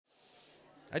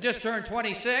I just turned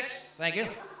 26. Thank you.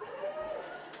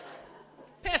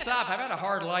 Piss off. I've had a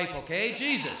hard life, okay?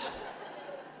 Jesus.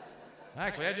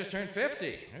 Actually, I just turned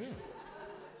 50.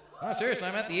 No, seriously,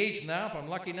 I'm at the age now, if I'm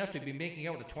lucky enough to be making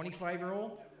out with a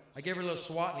 25-year-old, I give her a little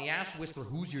swat in the ass, whisper,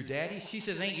 "Who's your daddy?" She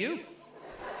says, "Ain't you?"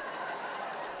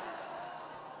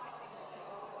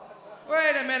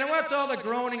 Wait a minute, what's all the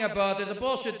groaning about? There's a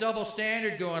bullshit double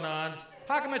standard going on.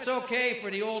 How come it's okay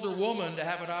for the older woman to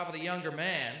have it off with a younger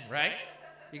man, right?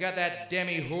 You got that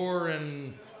Demi Hoore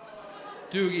and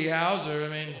Doogie Howser, I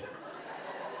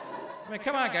mean,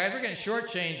 come on, guys, we're getting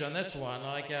shortchanged on this one.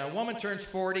 Like, a woman turns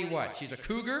 40, what? She's a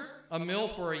cougar, a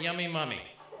MILF, or a yummy mummy.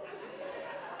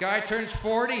 Guy turns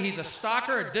 40, he's a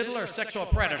stalker, a diddler, a sexual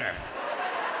predator.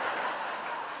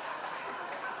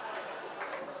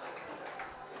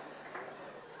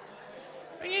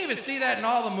 You even see that in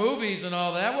all the movies and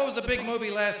all that. What was the big movie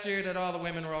last year that all the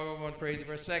women were all going crazy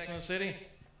for? Sex and the City?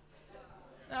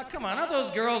 Now, come on, aren't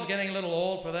those girls getting a little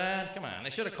old for that? Come on, they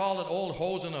should have called it Old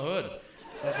Hose in the Hood.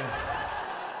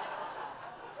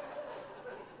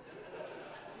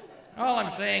 All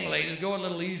I'm saying, ladies, go a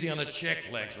little easy on the chick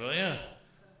flicks, will you?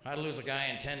 How to lose a guy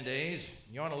in 10 days?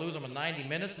 You want to lose him in 90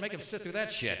 minutes? Make him sit through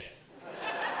that shit.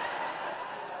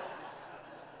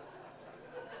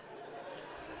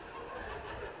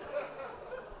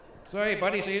 So, hey,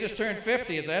 buddy, so you just turned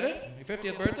 50, is that it? Your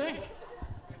 50th birthday?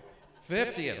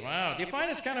 50th, wow. Do you find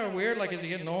it's kind of weird, like as you're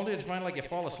getting older, do you find like you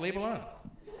fall asleep a lot?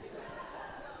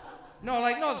 No,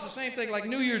 it's the same thing, like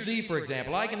New Year's Eve, for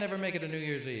example. I can never make it to New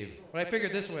Year's Eve. But I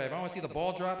figured this way, if I want to see the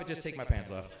ball drop, I just take my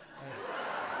pants off.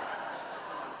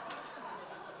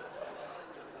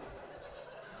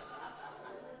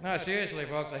 No, seriously,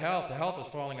 folks, the health is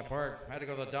falling apart. I had to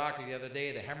go to the doctor the other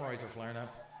day, the hemorrhoids were flaring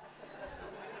up.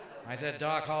 I said,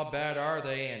 "Doc, how bad are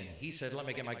they?" And he said, "Let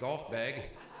me get my golf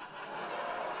bag."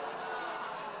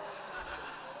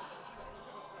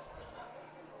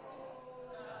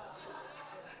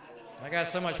 I got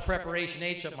so much preparation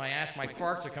H up my ass, my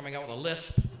farts are coming out with a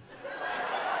lisp.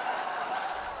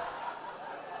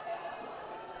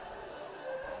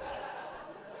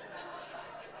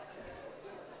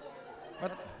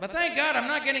 But thank God I'm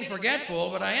not getting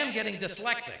forgetful, but I am getting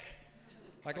dyslexic.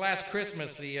 Like last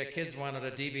Christmas, the kids wanted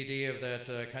a DVD of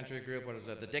that country group, what is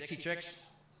that, the Dixie Chicks?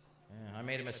 Yeah, I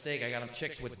made a mistake, I got them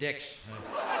chicks with dicks.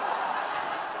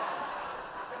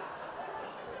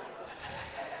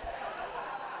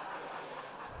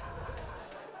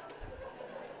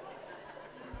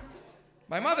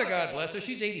 My mother, God bless her,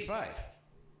 she's 85.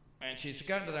 And she's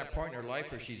gotten to that point in her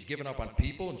life where she's given up on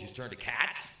people and she's turned to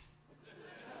cats.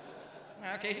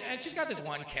 Okay, and she's got this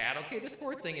one cat. Okay, this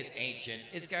poor thing is ancient.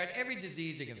 It's got every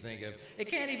disease you can think of. It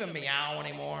can't even meow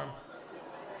anymore.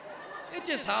 It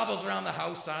just hobbles around the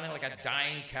house sounding like a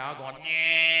dying cow going,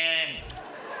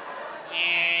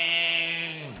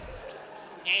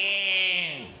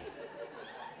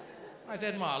 I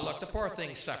said, "Ma, look, the poor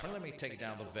thing's suffering. Let me take it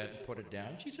down to the vet and put it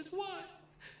down." She says, "Why?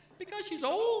 Because she's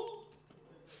old?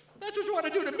 That's what you want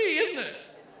to do to me, isn't it?"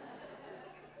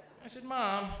 I said,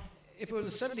 "Mom, if it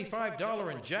was a $75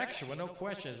 injection with no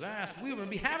questions asked, we wouldn't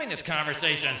be having this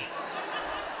conversation."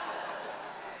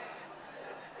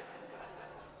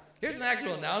 Here's an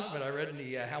actual announcement I read in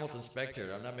the Hamilton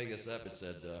Spectator. I'm not making this up. It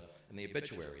said, in the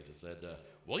obituaries, it said,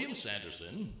 "William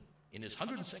Sanderson, in his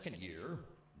 102nd year,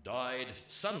 died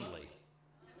suddenly."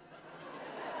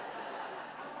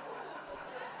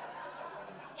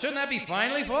 Shouldn't that be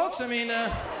finally, folks? I mean,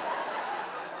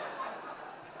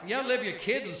 you outlive your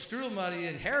kids and screw them out of the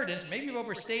inheritance, maybe you've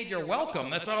overstayed your welcome.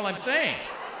 That's all I'm saying.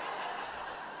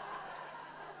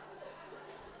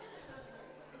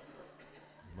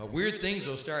 Well, weird things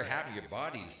will start happening to your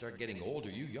body. You start getting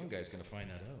older. You young guys going to find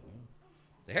that out.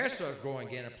 The hair starts growing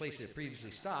again in a place it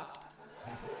previously stopped.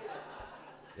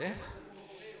 Yeah.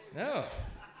 No.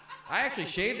 I actually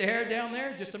shaved the hair down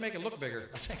there just to make it look bigger.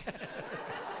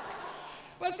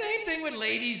 Well, same thing with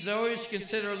ladies, though. You should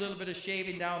consider a little bit of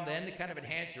shaving down then to kind of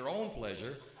enhance your own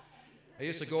pleasure. I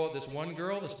used to go with this one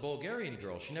girl, this Bulgarian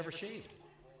girl. She never shaved.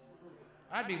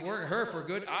 I'd be working her for a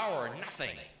good hour and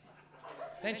nothing.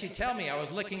 Then she'd tell me I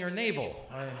was licking her navel.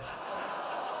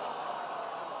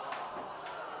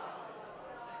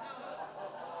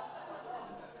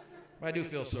 I do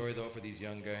feel sorry, though, for these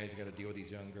young guys who got to deal with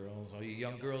these young girls. All you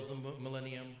young girls in the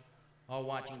millennium, all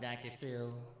watching Dr.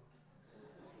 Phil.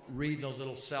 Reading those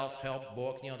little self-help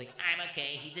books, you know, "I'm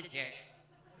okay, he's a jerk."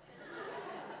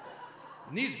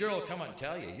 And these girls come and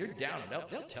tell you, you're down, and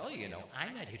they'll tell you, you know,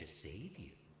 "I'm not here to save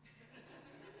you."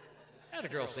 I had a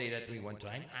girl say that to me one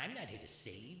time, "I'm not here to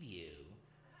save you."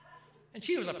 And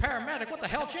she was a paramedic, what the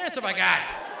hell chance have I got?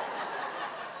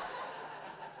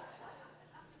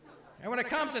 And when it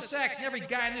comes to sex, every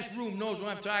guy in this room knows what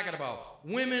I'm talking about.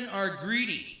 Women are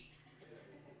greedy.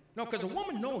 No, because a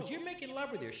woman knows you're making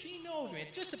love with her. She knows, man,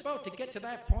 just about to get to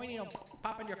that point, you know,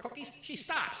 popping your cookies, she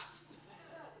stops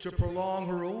to prolong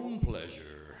her own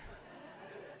pleasure.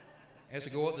 I used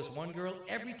to go out with this one girl,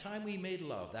 every time we made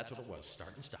love, that's what it was,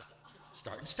 start and stop,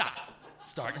 start and stop,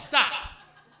 start and stop.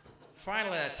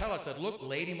 Finally, I tell her, I said, look,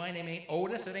 lady, my name ain't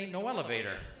Otis, it ain't no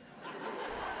elevator.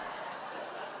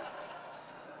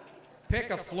 Pick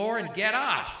a floor and get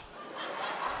off.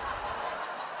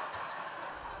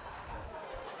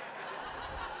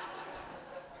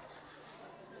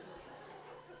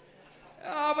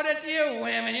 Oh, but it's you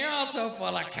women. You're all so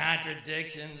full of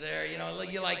contradictions there. You know,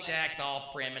 you like to act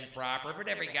all prim and proper, but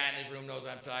every guy in this room knows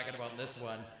what I'm talking about in this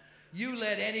one. You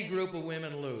let any group of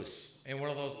women loose in one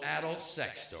of those adult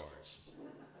sex stores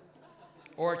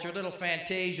or at your little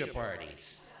Fantasia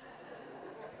parties.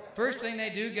 First thing they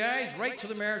do, guys, right to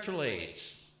the marital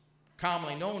aids,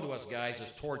 commonly known to us guys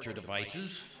as torture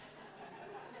devices.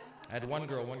 I had one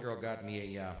girl got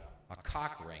me a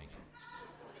cock ring.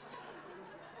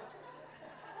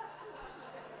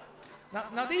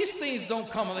 Now these things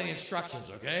don't come with any instructions,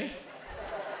 okay?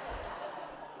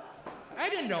 I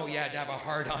didn't know you had to have a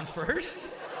hard-on first.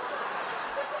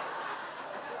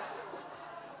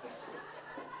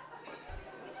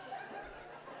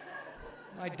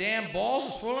 My damn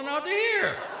balls is falling out to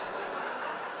here.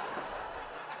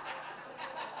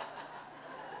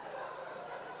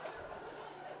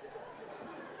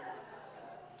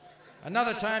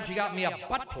 Another time she got me a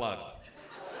butt plug.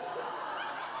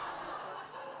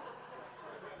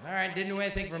 All right, didn't do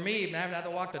anything for me, even I haven't had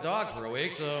to walk the dog for a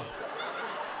week, so.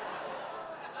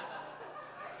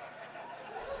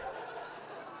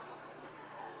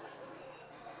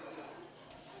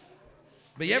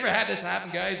 But you ever had this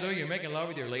happen, guys, though? You're making love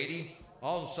with your lady,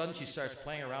 all of a sudden she starts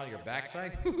playing around your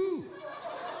backside. Woo-hoo.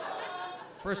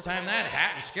 First time that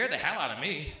happened, scared the hell out of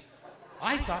me.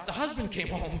 I thought the husband came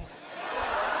home.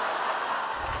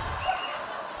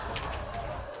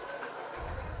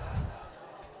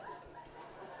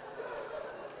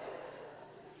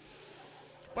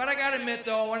 But I gotta admit,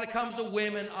 though, when it comes to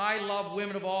women, I love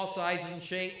women of all sizes and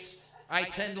shapes. I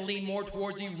tend to lean more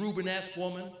towards the Rubenesque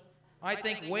woman. I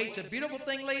think weight's a beautiful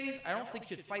thing, ladies. I don't think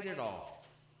you should fight it at all.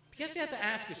 Because you have to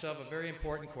ask yourself a very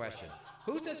important question.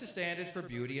 Who sets the standards for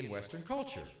beauty in Western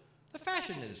culture? The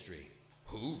fashion industry.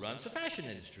 Who runs the fashion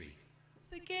industry?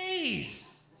 The gays.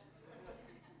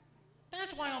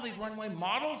 That's why all these runway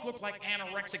models look like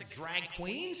anorexic drag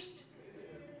queens.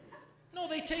 No,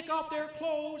 they take off their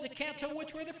clothes, they can't tell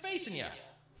which way they're facing you.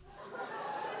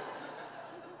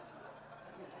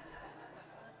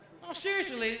 Oh,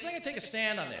 seriously, ladies, I'm gonna take a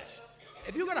stand on this.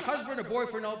 If you got a husband or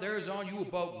boyfriend out there who's on you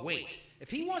about weight,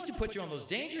 if he wants to put you on those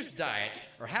dangerous diets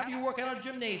or have you work out at a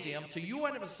gymnasium till you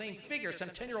end up with the same figure some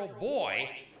 10-year-old boy,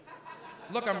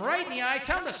 look him right in the eye,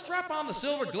 tell him to strap on the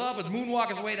silver glove and moonwalk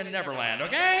his way to Neverland,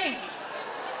 okay?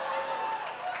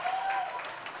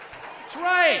 That's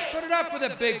right. Put it up for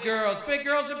the big girls. Big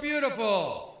girls are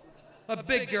beautiful. A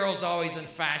big girl's always in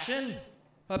fashion.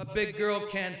 A big girl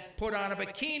can put on a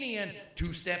bikini and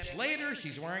 2 steps later,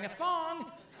 she's wearing a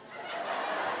thong.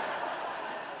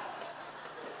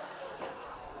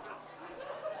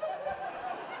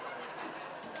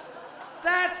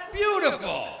 That's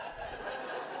beautiful.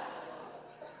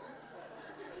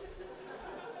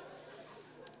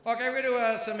 Okay, we're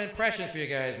gonna do some impressions for you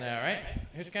guys now, right?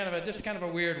 This is kind of a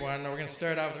weird one. We're gonna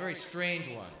start out with a very strange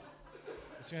one.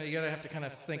 You gotta have to kind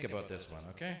of think about this one,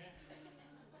 okay?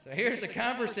 So here's the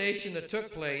conversation that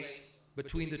took place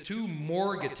between the 2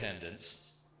 morgue attendants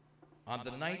on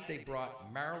the night they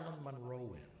brought Marilyn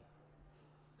Monroe in.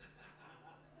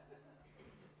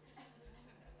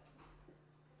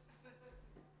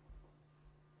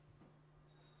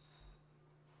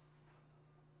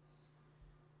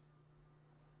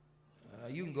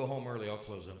 You can go home early, I'll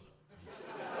close up.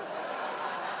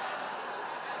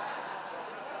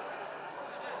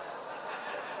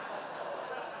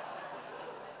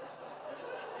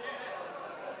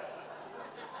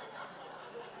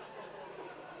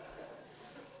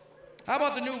 How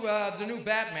about the new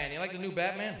Batman? You like the new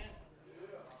Batman?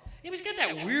 Yeah, he's got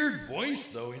that weird voice,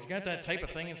 though. He's got that type of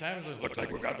thing. It's happening. Looks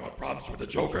like we've got no problems with the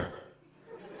Joker.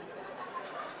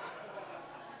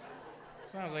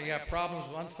 Sounds like you got problems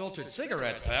with unfiltered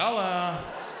cigarettes, pal. I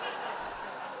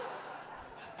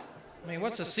mean,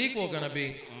 what's the sequel gonna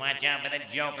be? Watch out for the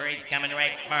Joker, he's coming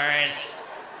right for us.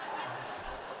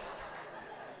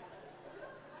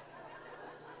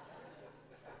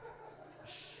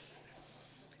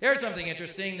 Here's something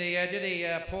interesting. They did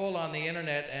a poll on the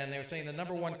internet, and they were saying the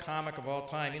 #1 comic of all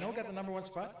time. You know who got the #1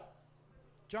 spot?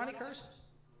 Johnny Carson.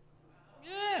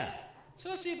 Yeah. So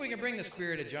let's see if we can bring the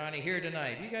spirit of Johnny here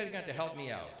tonight. You guys got to help me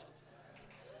out.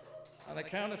 On the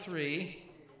count of 3.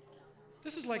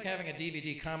 This is like having a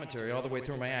DVD commentary all the way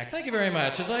through my act. Thank you very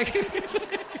much. It's like...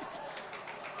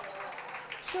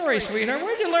 Sorry, sweetheart.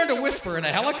 Where'd you learn to whisper? In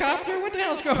a helicopter? What the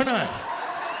hell's going on?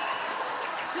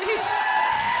 Jeez.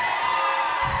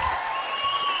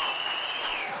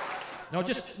 No,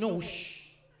 just... No, shh.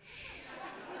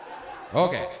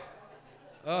 Okay.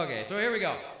 Okay, so here we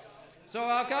go. So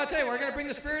I'll tell you, we're going to bring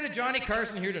the spirit of Johnny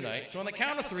Carson here tonight. So on the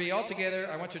count of 3, all together,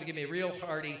 I want you to give me a real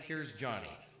hearty, here's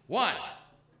Johnny. 1,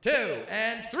 2,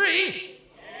 and 3.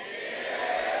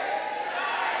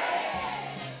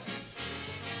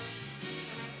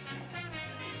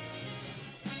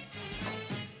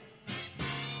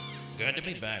 Good to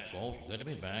be back, folks. Good to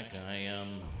be back.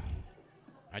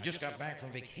 I just got back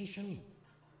from vacation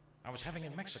I was having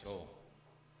in Mexico.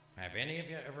 Have any of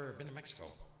you ever been to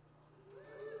Mexico?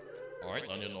 All right,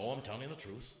 then you know I'm telling you the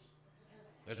truth.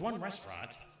 There's one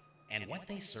restaurant, and what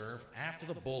they serve after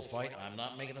the bullfight, I'm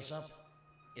not making this up,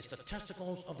 it's the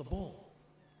testicles of the bull.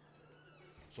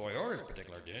 So I ordered this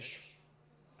particular dish,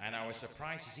 and I was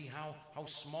surprised to see how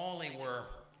small they were.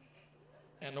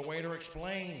 And the waiter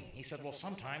explained. He said, well,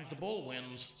 sometimes the bull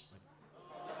wins.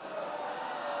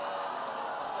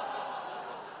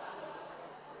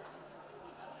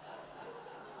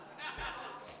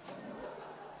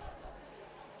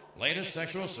 Latest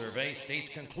sexual survey states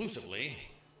conclusively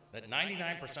that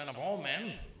 99% of all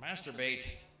men masturbate.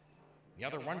 The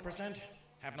other 1%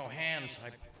 have no hands.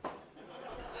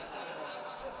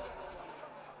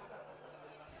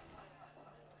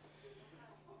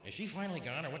 Is she finally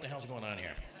gone, or what the hell's going on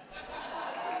here?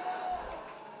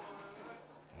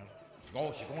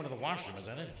 Oh, she's going to the washroom, is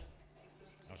that it?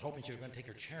 I was hoping she was going to take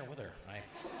her chair with her.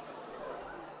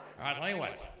 I'll tell you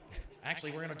what.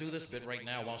 Actually, we're going to do this bit right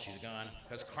now while she's gone,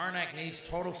 because Karnak needs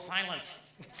total silence.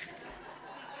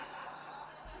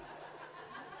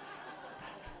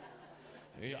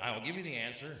 I'll give you the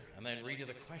answer, and then read you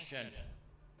the question.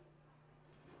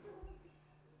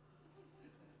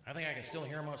 I think I can still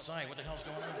hear him outside. What the hell's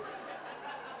going on?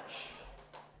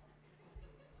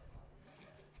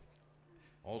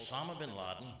 Osama bin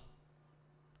Laden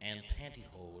and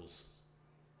pantyhose.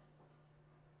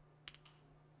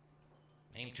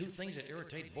 Name 2 things that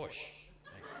irritate Bush.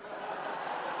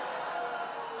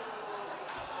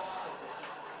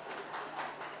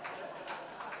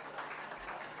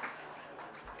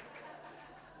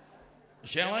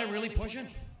 Shall I really push it?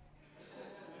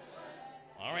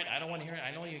 All right, I don't want to hear it.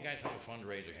 I know you guys have a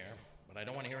fundraiser here, but I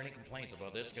don't want to hear any complaints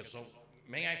about this, so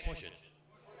may I push it?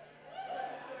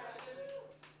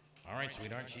 All right,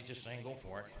 sweetheart, she's just saying go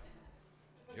for it.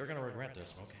 You're going to regret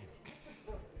this, okay?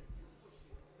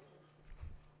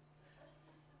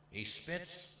 He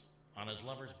spits on his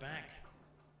lover's back.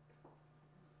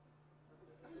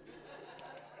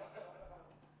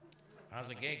 How's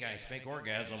a gay guy's fake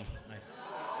orgasm?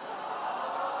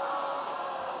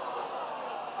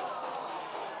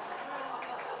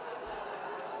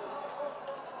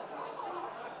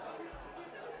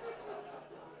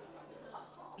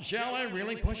 Shall I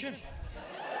really push it?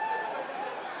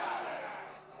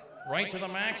 Right to the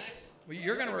max? Well,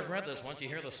 you're going to regret this once you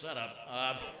hear the setup.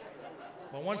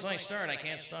 But once I start, I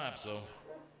can't stop, so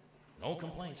no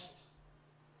complaints.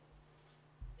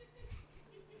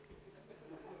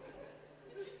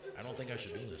 I don't think I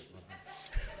should do this.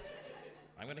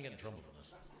 I'm going to get in trouble for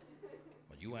this.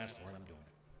 But you asked for it, I'm doing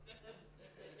it.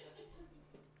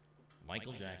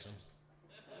 Michael Jackson.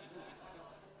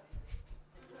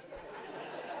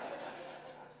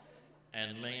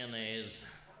 And mayonnaise.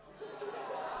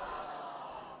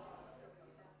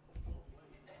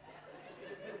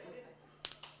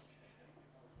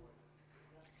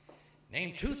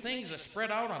 Name 2 things that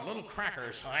spread out on little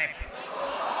crackers. I'll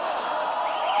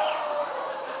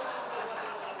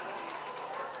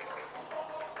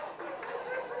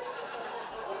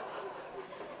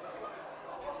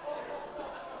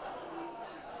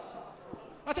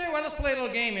tell you what, let's play a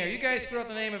little game here. You guys throw out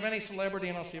the name of any celebrity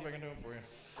and I'll see if I can do it for you.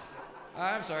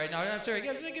 I'm sorry. No, I'm sorry.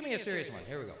 Give me a serious one.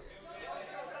 Here we go.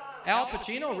 Al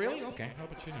Pacino? Really? Okay. Al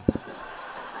Pacino.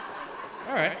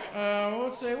 All right.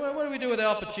 Let's say, what do we do with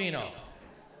Al Pacino?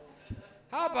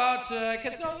 How about,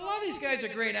 because a lot of these guys are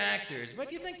great actors, but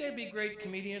do you think they'd be great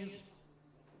comedians?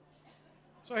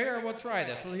 So here, we'll try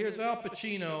this. Well, here's Al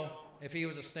Pacino if he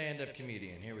was a stand-up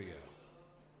comedian. Here we go.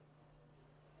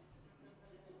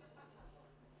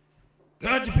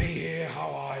 Good to be here. How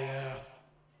are you?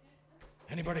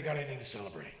 Anybody got anything to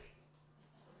celebrate?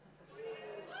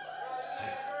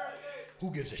 Hey, who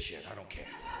gives a shit? I don't care.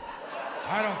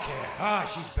 I don't care. Ah,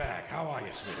 she's back. How are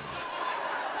you, sweetheart?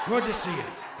 Good to see you.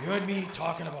 You heard me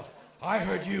talking about... I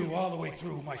heard you all the way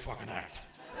through my fucking act.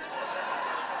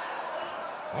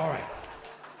 All right.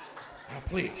 Now,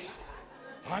 please,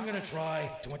 I'm going to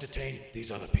try to entertain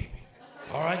these other people.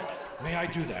 All right? May I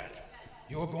do that?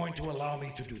 You're going to allow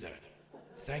me to do that.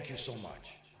 Thank you so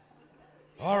much.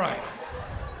 All right.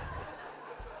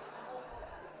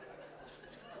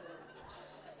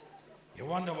 You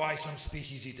wonder why some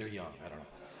species eat their young. I don't know.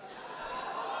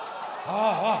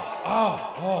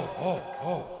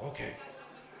 Okay.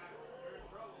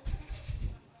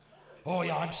 Oh,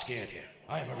 yeah, I'm scared here.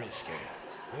 I am really scared.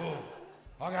 Oh.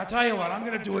 Okay, I'll tell you what, I'm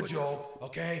going to do a joke,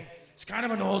 okay? It's kind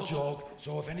of an old joke,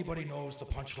 so if anybody knows the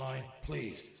punchline,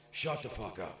 please, shut the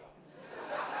fuck up.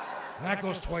 And that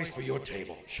goes twice for your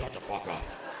table. Shut the fuck up.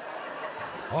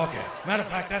 Okay. Matter of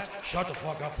fact, that's shut the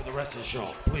fuck up for the rest of the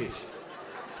show, please.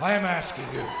 I am asking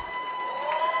you.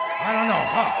 I don't know,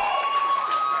 huh?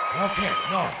 Okay,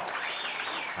 no.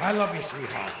 I love you,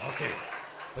 sweetheart, okay.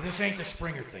 But this ain't the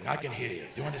Springer thing. I can hear you.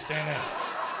 Do you understand that?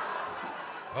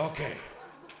 Okay.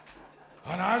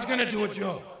 And I was going to do a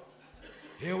joke.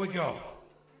 Here we go.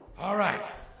 All right.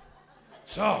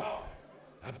 So,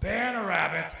 a bear and a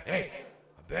rabbit. Hey,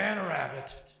 a bear and a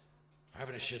rabbit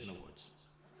having a shit in the woods.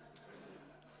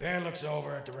 Bear looks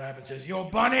over at the rabbit and says, "Yo,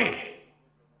 bunny,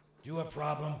 do you have a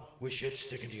problem with shit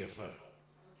sticking to your fur?"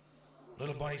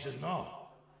 Little bunny says, "No,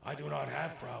 I do not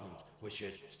have problems with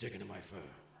shit sticking to my fur."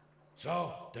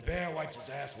 So, the bear wipes his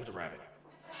ass with the rabbit.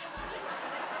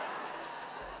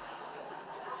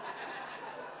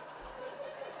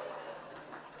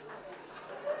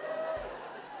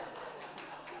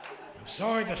 I'm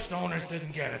sorry the stoners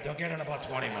didn't get it. They'll get it in about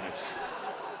 20 minutes.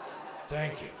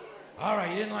 Thank you. All right,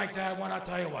 you didn't like that one? I'll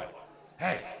tell you what.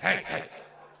 Hey.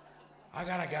 I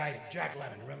got a guy, Jack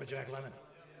Lemmon. Remember Jack Lemmon?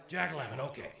 Jack Lemmon,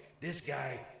 okay. This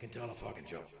guy can tell a fucking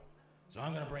joke. So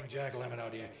I'm going to bring Jack Lemmon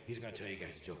out here. He's going to tell you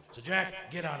guys a joke. So Jack,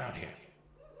 get on out here.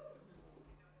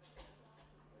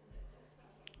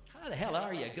 How the hell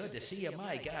are you? Good to see you.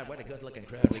 My God, what a good-looking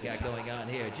crowd we got going on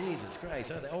here. Jesus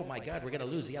Christ. Oh, my God, we're going to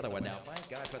lose the other one now. Thank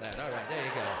God for that. All right, there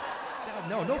you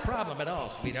go. No problem at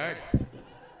all, sweetheart.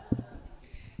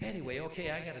 Anyway, okay,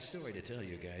 I got a story to tell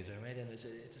you guys, all right? And it's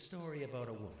a story about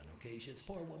a woman, okay? She's a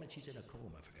poor woman. She's in a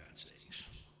coma, for God's sakes.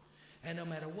 And no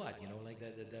matter what, you know, like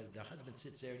the husband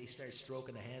sits there and he starts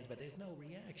stroking the hands, but there's no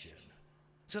reaction.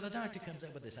 So the doctor comes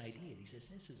up with this idea. He says,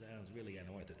 this sounds really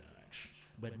unorthodox,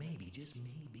 but maybe, just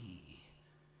maybe,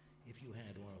 if you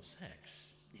had oral sex,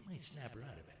 it might snap her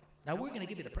out of it. Now, we're going to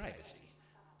give you the privacy.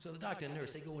 So the doctor and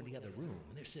nurse, they go in the other room,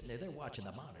 and they're sitting there, they're watching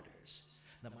the monitors.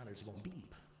 The monitors are going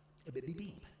beep, beep, beep,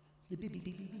 beep, beep, beep, beep,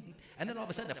 beep, beep, beep. And then all of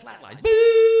a sudden, a flat line, beep!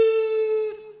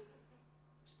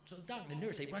 So the doctor and the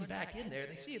nurse, they run back in there.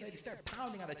 They see it. They start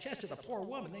pounding on the chest of the poor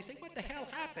woman. They say, what the hell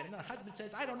happened? And the husband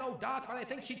says, I don't know, doc, but I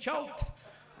think she choked.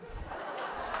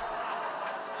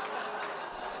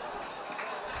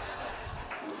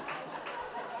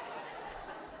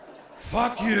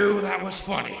 Fuck you, that was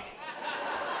funny.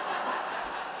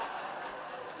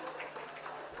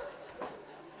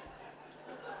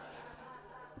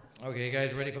 Okay, you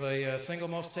guys ready for the single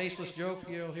most tasteless joke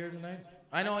you'll hear tonight?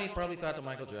 I know you probably thought the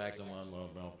Michael Jackson one.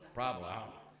 Well, probably.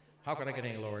 How could I get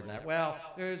any lower than that? Well,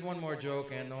 there's one more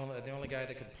joke, and the only guy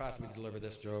that could possibly deliver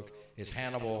this joke is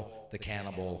Hannibal the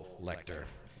Cannibal Lecter.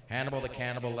 Hannibal the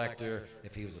Cannibal Lecter,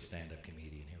 if he was a stand-up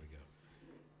comedian. Here we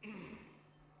go.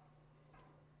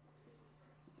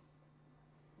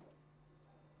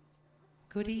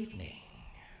 Good evening.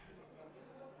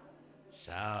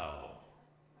 So,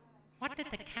 what did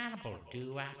the cannibal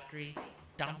do after he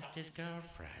dumped his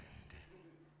girlfriend?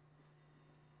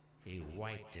 He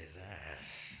wiped his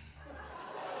ass.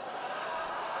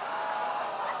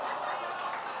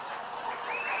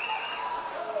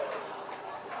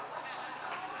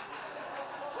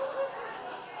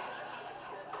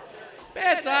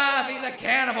 Piss off, he's a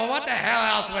cannibal. What the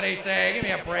hell else would he say? Give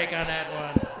me a break on that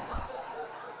one.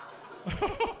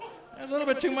 A little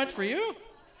bit too much for you?